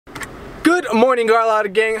Good morning,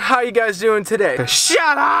 Garlatta gang. How you guys doing today?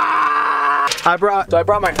 Shut up! I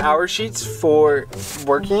brought my hour sheets for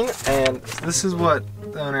working, and this is what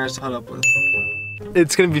the owner has to put up with.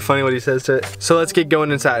 It's gonna be funny what he says to it. So let's get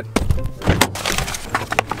going inside.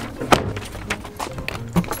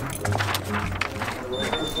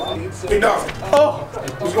 Hey, Doc. Oh!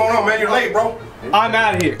 What's going on, man? You're late, bro. I'm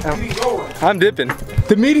out of here. I'm dipping.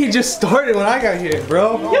 The meeting just started when I got here,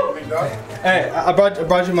 bro. Hey, I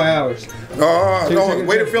brought you my hours. No,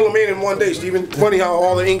 way to fill them in one day, Steven. Funny how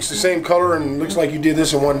all the ink's the same color and looks like you did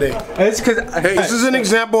this in one day. It's because hey, this is an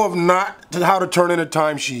example of not how to turn in a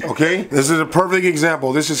timesheet. Okay, this is a perfect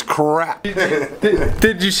example. This is crap.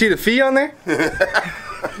 Did you see the fee on there?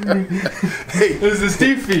 Hey, this is the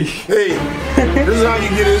Steve fee. Hey, this is how you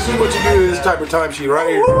get it. This is what you do to this type of timesheet right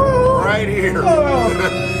here. Right here.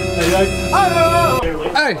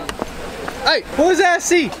 Hey, what was that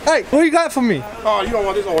seat? Hey, what you got for me? Oh, you don't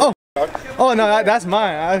want this old. Oh no, that's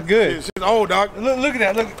mine. That's good. This is old, Doc. Look at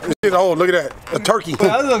that. Look. This is old. Look at that. A turkey.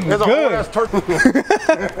 That looks good. A old ass turkey.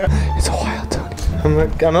 It's a wild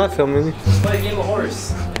turkey. I'm not filming you. Let's play a game of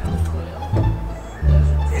horse.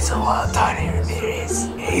 It's a wild tiny ramirez.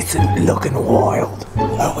 It's looking wild.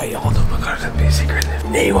 Oh wait, hold on, I got a big secret.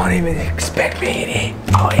 They won't even expect me in it.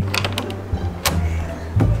 Oh,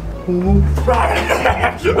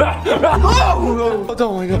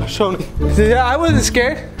 oh my gosh, show me. I wasn't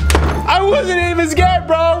scared. I wasn't even scared,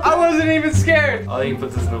 bro. I wasn't even scared. I think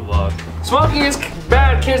put this in the vlog. Smoking is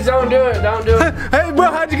bad, kids. Don't do it. Don't do it. Hey,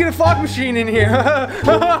 bro, how'd you get a fog machine in here?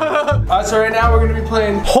 Alright, so right now we're gonna be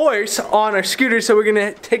playing horse on our scooters. So we're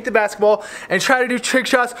gonna take the basketball and try to do trick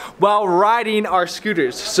shots while riding our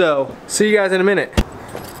scooters. So, see you guys in a minute.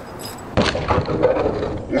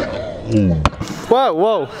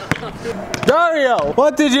 Whoa. Dario,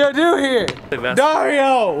 what did you do here?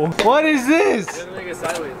 Dario, what is this?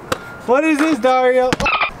 What is this, Dario?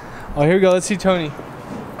 Oh, here we go. Let's see Tony.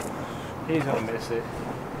 He's gonna miss it.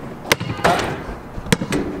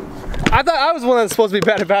 I thought I was the one that's supposed to be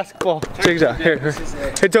bad at basketball. Check it out. Here.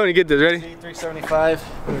 Hey, Tony, get this. Ready? 375.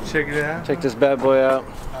 Check it out. Check this bad boy out.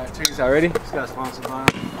 Alright, check this out. Ready? It's got sponsored by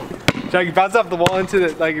him. Should I bounce off the wall into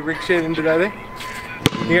the, like, ricochet into that thing?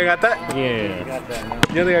 You think I got that? Yeah. I got that now.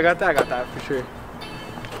 You don't think I got that? I got that for sure.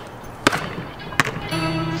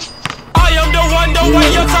 I am the way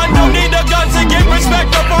your son don't need a gun to get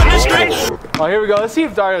respect up on the street. Oh, here we go. Let's see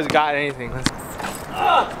if Dario's got anything.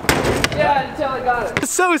 Yeah, until I got it.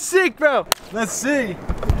 It's so sick, bro. Let's see.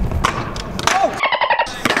 Oh!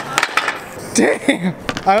 Damn.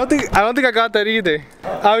 I don't think I got that either.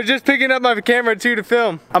 I was just picking up my camera too to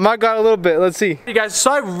film. I might got a little bit. Let's see. Hey guys,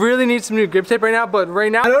 so I really need some new grip tape right now, but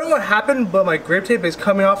right now I don't know what happened, but my grip tape is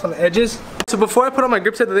coming off on the edges. So before I put on my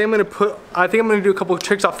grip tape, I think I'm gonna do a couple of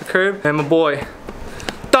tricks off the curb. And my boy,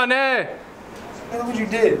 Done. Look what you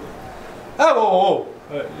did. Oh,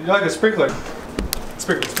 whoa. You're like a sprinkler.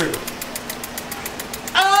 Sprinkler.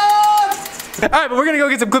 Alright, but we're gonna go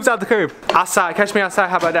get some clips out the curb. Outside, catch me outside,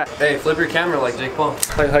 how about that? Hey, flip your camera like Jake Paul.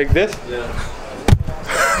 Like this? Yeah.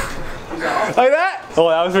 Like that? Oh,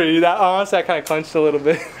 that was pretty, honestly I kind of clenched a little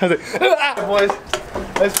bit. I was like, ah, boys,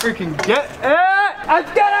 let's freaking get it!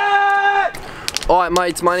 Let's get it! Alright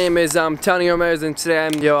mates, my name is Tony Gomez and today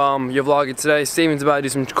I'm your vlogger today. Steven's about to do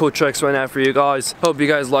some cool tricks right now for you guys. Hope you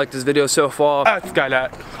guys liked this video so far. Let's get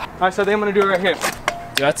that. Alright, so I think I'm gonna do it right here.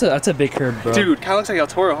 Dude, that's a big curb, bro. Dude, kinda looks like El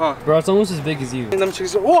Toro, huh? Bro, it's almost as big as you. And them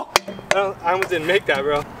chicks are, whoa! I almost didn't make that,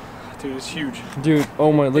 bro. Dude, it's huge. Dude,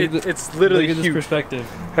 oh my, it's literally look at huge. this perspective.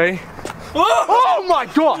 Hey? Oh my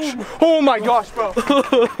gosh! Oh my gosh, bro!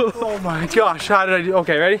 Oh my gosh, how did I do?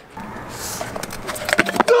 Okay, ready?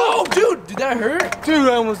 Oh, dude, did that hurt? Dude,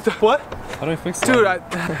 I almost, what? How do I fix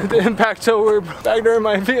that? Dude, the impact so we're back there in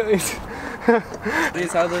my feelings.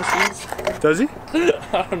 He's how those things? Does he?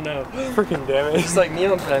 I don't know. Freaking damn it. It's like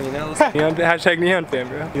neon fan, you know? Hashtag neon fan,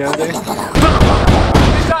 bro. You know what I'm saying?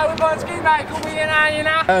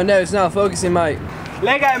 Oh no, it's not focusing, mate.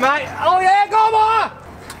 Leg out, mate. Oh yeah, go on!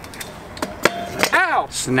 Ow!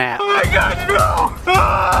 Snap. Oh my god, no!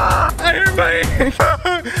 Ah, I hurt my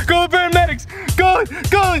Go paramedics! Go!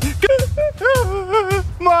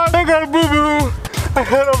 Mom, I got a boo-boo! I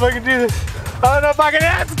don't know if I can do this. I don't know if I can.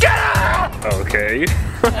 Let's get it! Okay.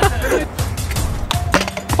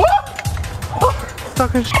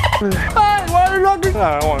 Talking shit. Hey, why are you talking? I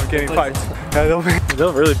don't want to get any fights. Yeah,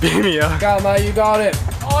 they'll really beat me up. Got it, mate, you got it.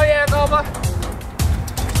 Oh yeah, Nova.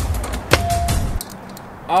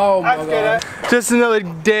 Oh my god. Just another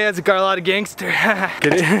day as a Garlatta gangster. Get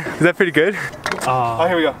it? Is that pretty good? Oh,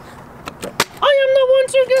 here we go. I am the one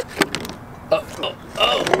to get.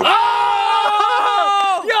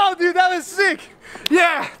 Oh! Yo, dude, that was sick.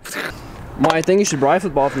 Yeah. I think you should bri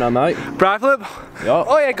flip off now, mate. Bri flip? Yup.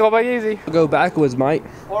 Oh yeah, go back easy. Go backwards, mate.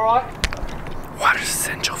 Alright. Water's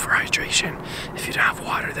essential for hydration. If you don't have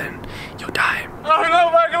water, then you'll die. I don't know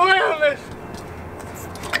if I can land this.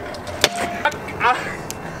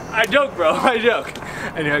 I joke, bro. I joke.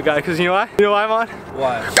 Anyway, guys, because you know why? You know why I'm on?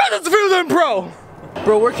 Why? Because it's Fusion Pro!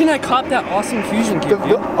 Bro, where can I cop that awesome fusion gear?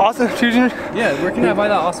 The awesome Fusion? Yeah, where can I buy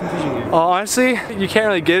that awesome fusion gear? Honestly, you can't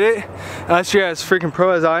really get it unless you're as freaking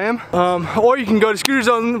pro as I am. Or you can go to Scooter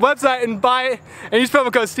Zone's website and buy it and use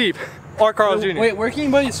promo code Steve. Or Carl Jr. Wait, where can you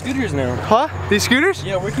buy these scooters now? Huh? These scooters?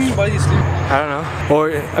 Yeah, where can you buy these scooters? I don't know.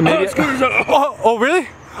 Or maybe. Scooter Zone. Oh, really?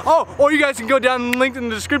 Oh, or you guys can go down the link in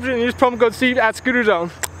the description and use promo code Steve at Scooter Zone.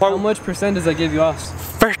 How much percent does that give you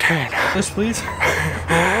off? 15. Yes, please.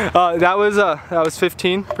 That was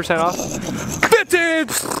 15% off. 15.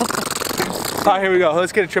 Alright, here we go.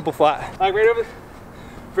 Let's get a triple flat. Like right over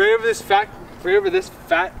this fat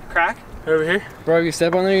crack. Over here. Bro, if you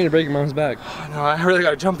step on there, you're gonna break your mom's back. Oh, no, I really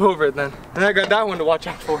gotta jump over it then. And I got that one to watch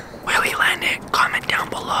out for. Will he land it? Comment down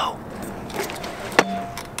below.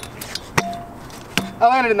 I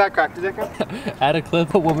landed in that crack. Did that count? Add a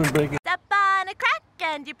clip of woman breaking. Step on a crack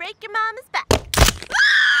and you break your mama's back.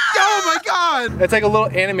 Oh my God! It's like a little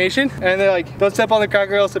animation, and they're like, don't step on the crack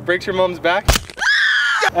or else it breaks your mom's back.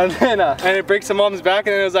 And then and it breaks the mom's back,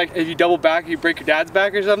 and then it was like, if you double back, you break your dad's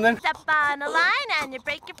back or something. Step on a line and you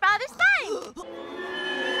break your father's spine.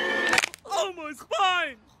 Oh, my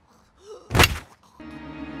spine!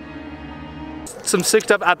 Some sick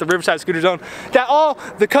stuff at the Riverside Scooter Zone that all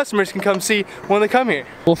the customers can come see when they come here.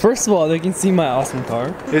 Well, first of all, they can see my awesome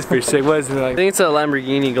car. It's pretty sick. What is it like? I think it's a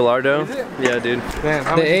Lamborghini Gallardo. Is it? Yeah, dude. Man,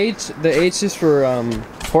 The H is for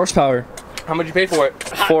horsepower. how much you pay for it?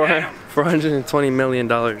 $420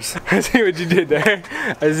 million. I see what you did there.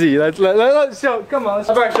 I see. Let's show. Come on.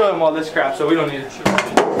 Let's probably show them all this crap, so we don't need it.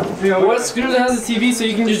 You know, What scooter that has a TV so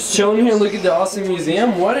you can just chill in here and look at the awesome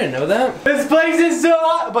museum? What? I didn't know that. This place is so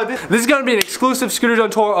hot, but this is gonna be an exclusive Scooter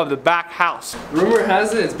Zone tour of the back house. Rumor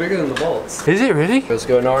has it it's bigger than the vaults. Is it really? Let's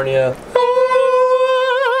go Narnia.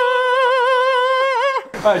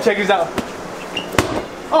 Alright, check this out.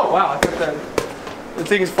 Oh wow, I thought that. The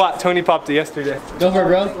thing is flat. Tony popped it yesterday. Go for it,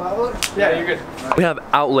 bro. Yeah, you're good. We have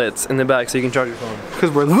outlets in the back so you can charge your phone.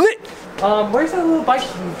 Cause we're lit. Where's that little bike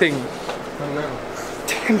thing? I don't know.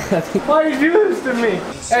 Why you do this to me?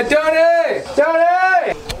 Hey, Tony!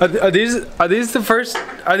 Tony! Are these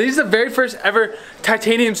the very first ever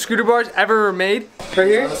titanium scooter bars ever made? Right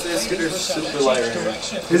here? Honestly, this scooter's super light right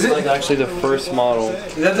here. Is it? Like actually the first model.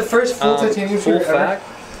 Is that the first full titanium Full scooter ever?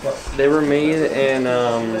 fact, they were made in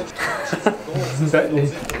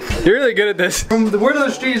You're really good at this. From the word on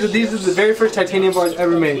the street is that these are the very first titanium bars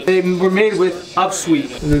ever made. They were made with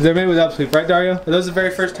upsweep. They're made with upsweep, right, Dario? Are those the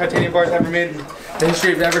very first titanium bars ever made in the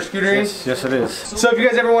history of ever scootering? Yes, it is. So if you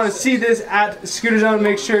guys ever want to see this at Scooter Zone,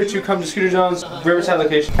 make sure to come to Scooter Zone's Riverside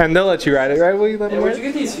location. And they'll let you ride it, right? Will you let them Where'd ride you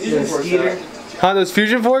it? get these fusion forks at? Huh, those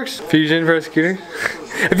fusion forks? Fusion for a scooter?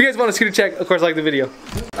 If you guys want a scooter check, of course, like the video.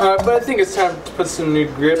 But I think it's time to put some new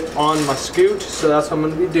grip on my scoot, so that's what I'm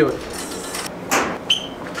going to be doing.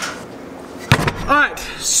 Alright,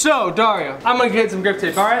 so Dario, I'm going to get some grip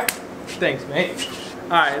tape, alright? Thanks, mate.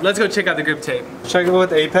 Alright, let's go check out the grip tape. Should I go with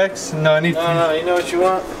the Apex? No, I need No, you know what you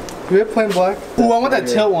want? Do we have plain black? Ooh, I want that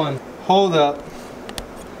tilt one. Hold up.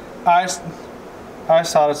 I just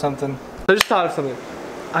thought of something. I just thought of something.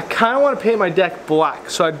 I kind of want to paint my deck black,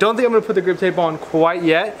 so I don't think I'm going to put the grip tape on quite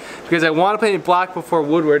yet because I want to paint it black before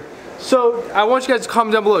Woodward. So I want you guys to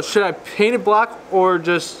comment down below. Should I paint it black or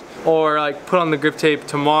like put on the grip tape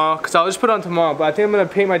tomorrow? Because I'll just put it on tomorrow, but I think I'm going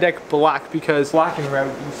to paint my deck black because black and red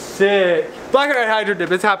would be sick. Black and red hydro dip,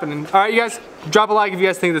 it's happening. All right, you guys, drop a like if you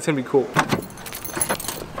guys think that's going to be cool.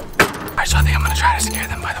 Alright, so I think I'm going to try to scare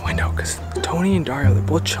them by the window because Tony and Dario, they're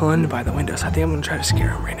both chilling by the window, so I think I'm going to try to scare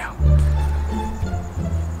them right now.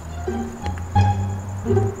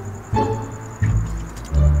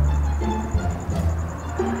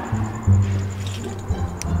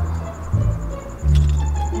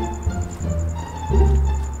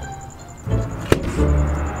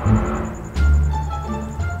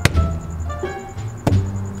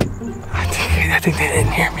 I think they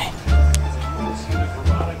didn't hear me.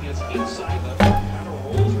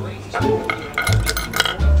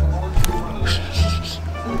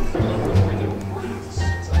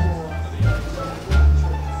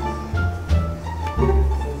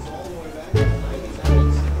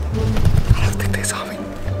 I don't think they saw me.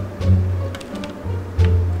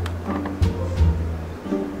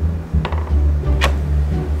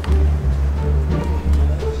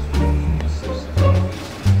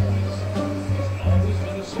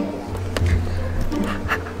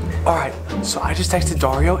 Alright, so I just texted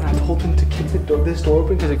Dario and I told him to kick this door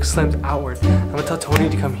open because it slams outward. I'm gonna tell Tony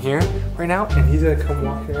to come here right now and he's gonna come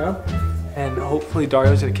walking around and hopefully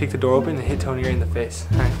Dario's gonna kick the door open and hit Tony right in the face.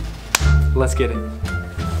 Alright, let's get it.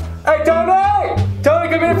 Hey Tony! Tony,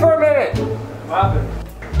 come in for a minute! What happened?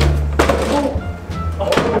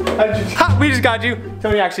 Ha, we just got you.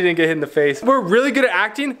 Tony actually didn't get hit in the face. We're really good at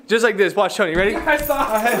acting, just like this. Watch Tony, ready? I saw.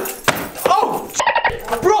 Oh,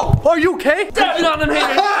 bro, are you okay? Stepping on them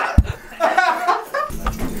haters.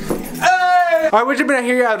 Hey! All right, we're jumping out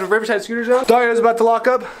here at the Riverside Scooter Zone. Dario's about to lock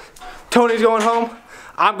up. Tony's going home.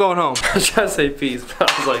 I'm going home. I was trying to say peace, but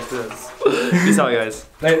I was like this. Peace out, guys.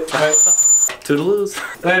 Later.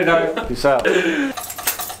 Toodaloos. Later, Dario. Peace out.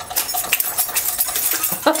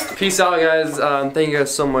 Peace out, guys. Thank you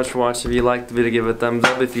guys so much for watching. If you liked the video, give it a thumbs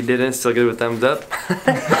up. If you didn't, still give it a thumbs up.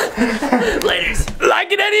 Laters.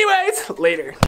 Like it anyways. Later.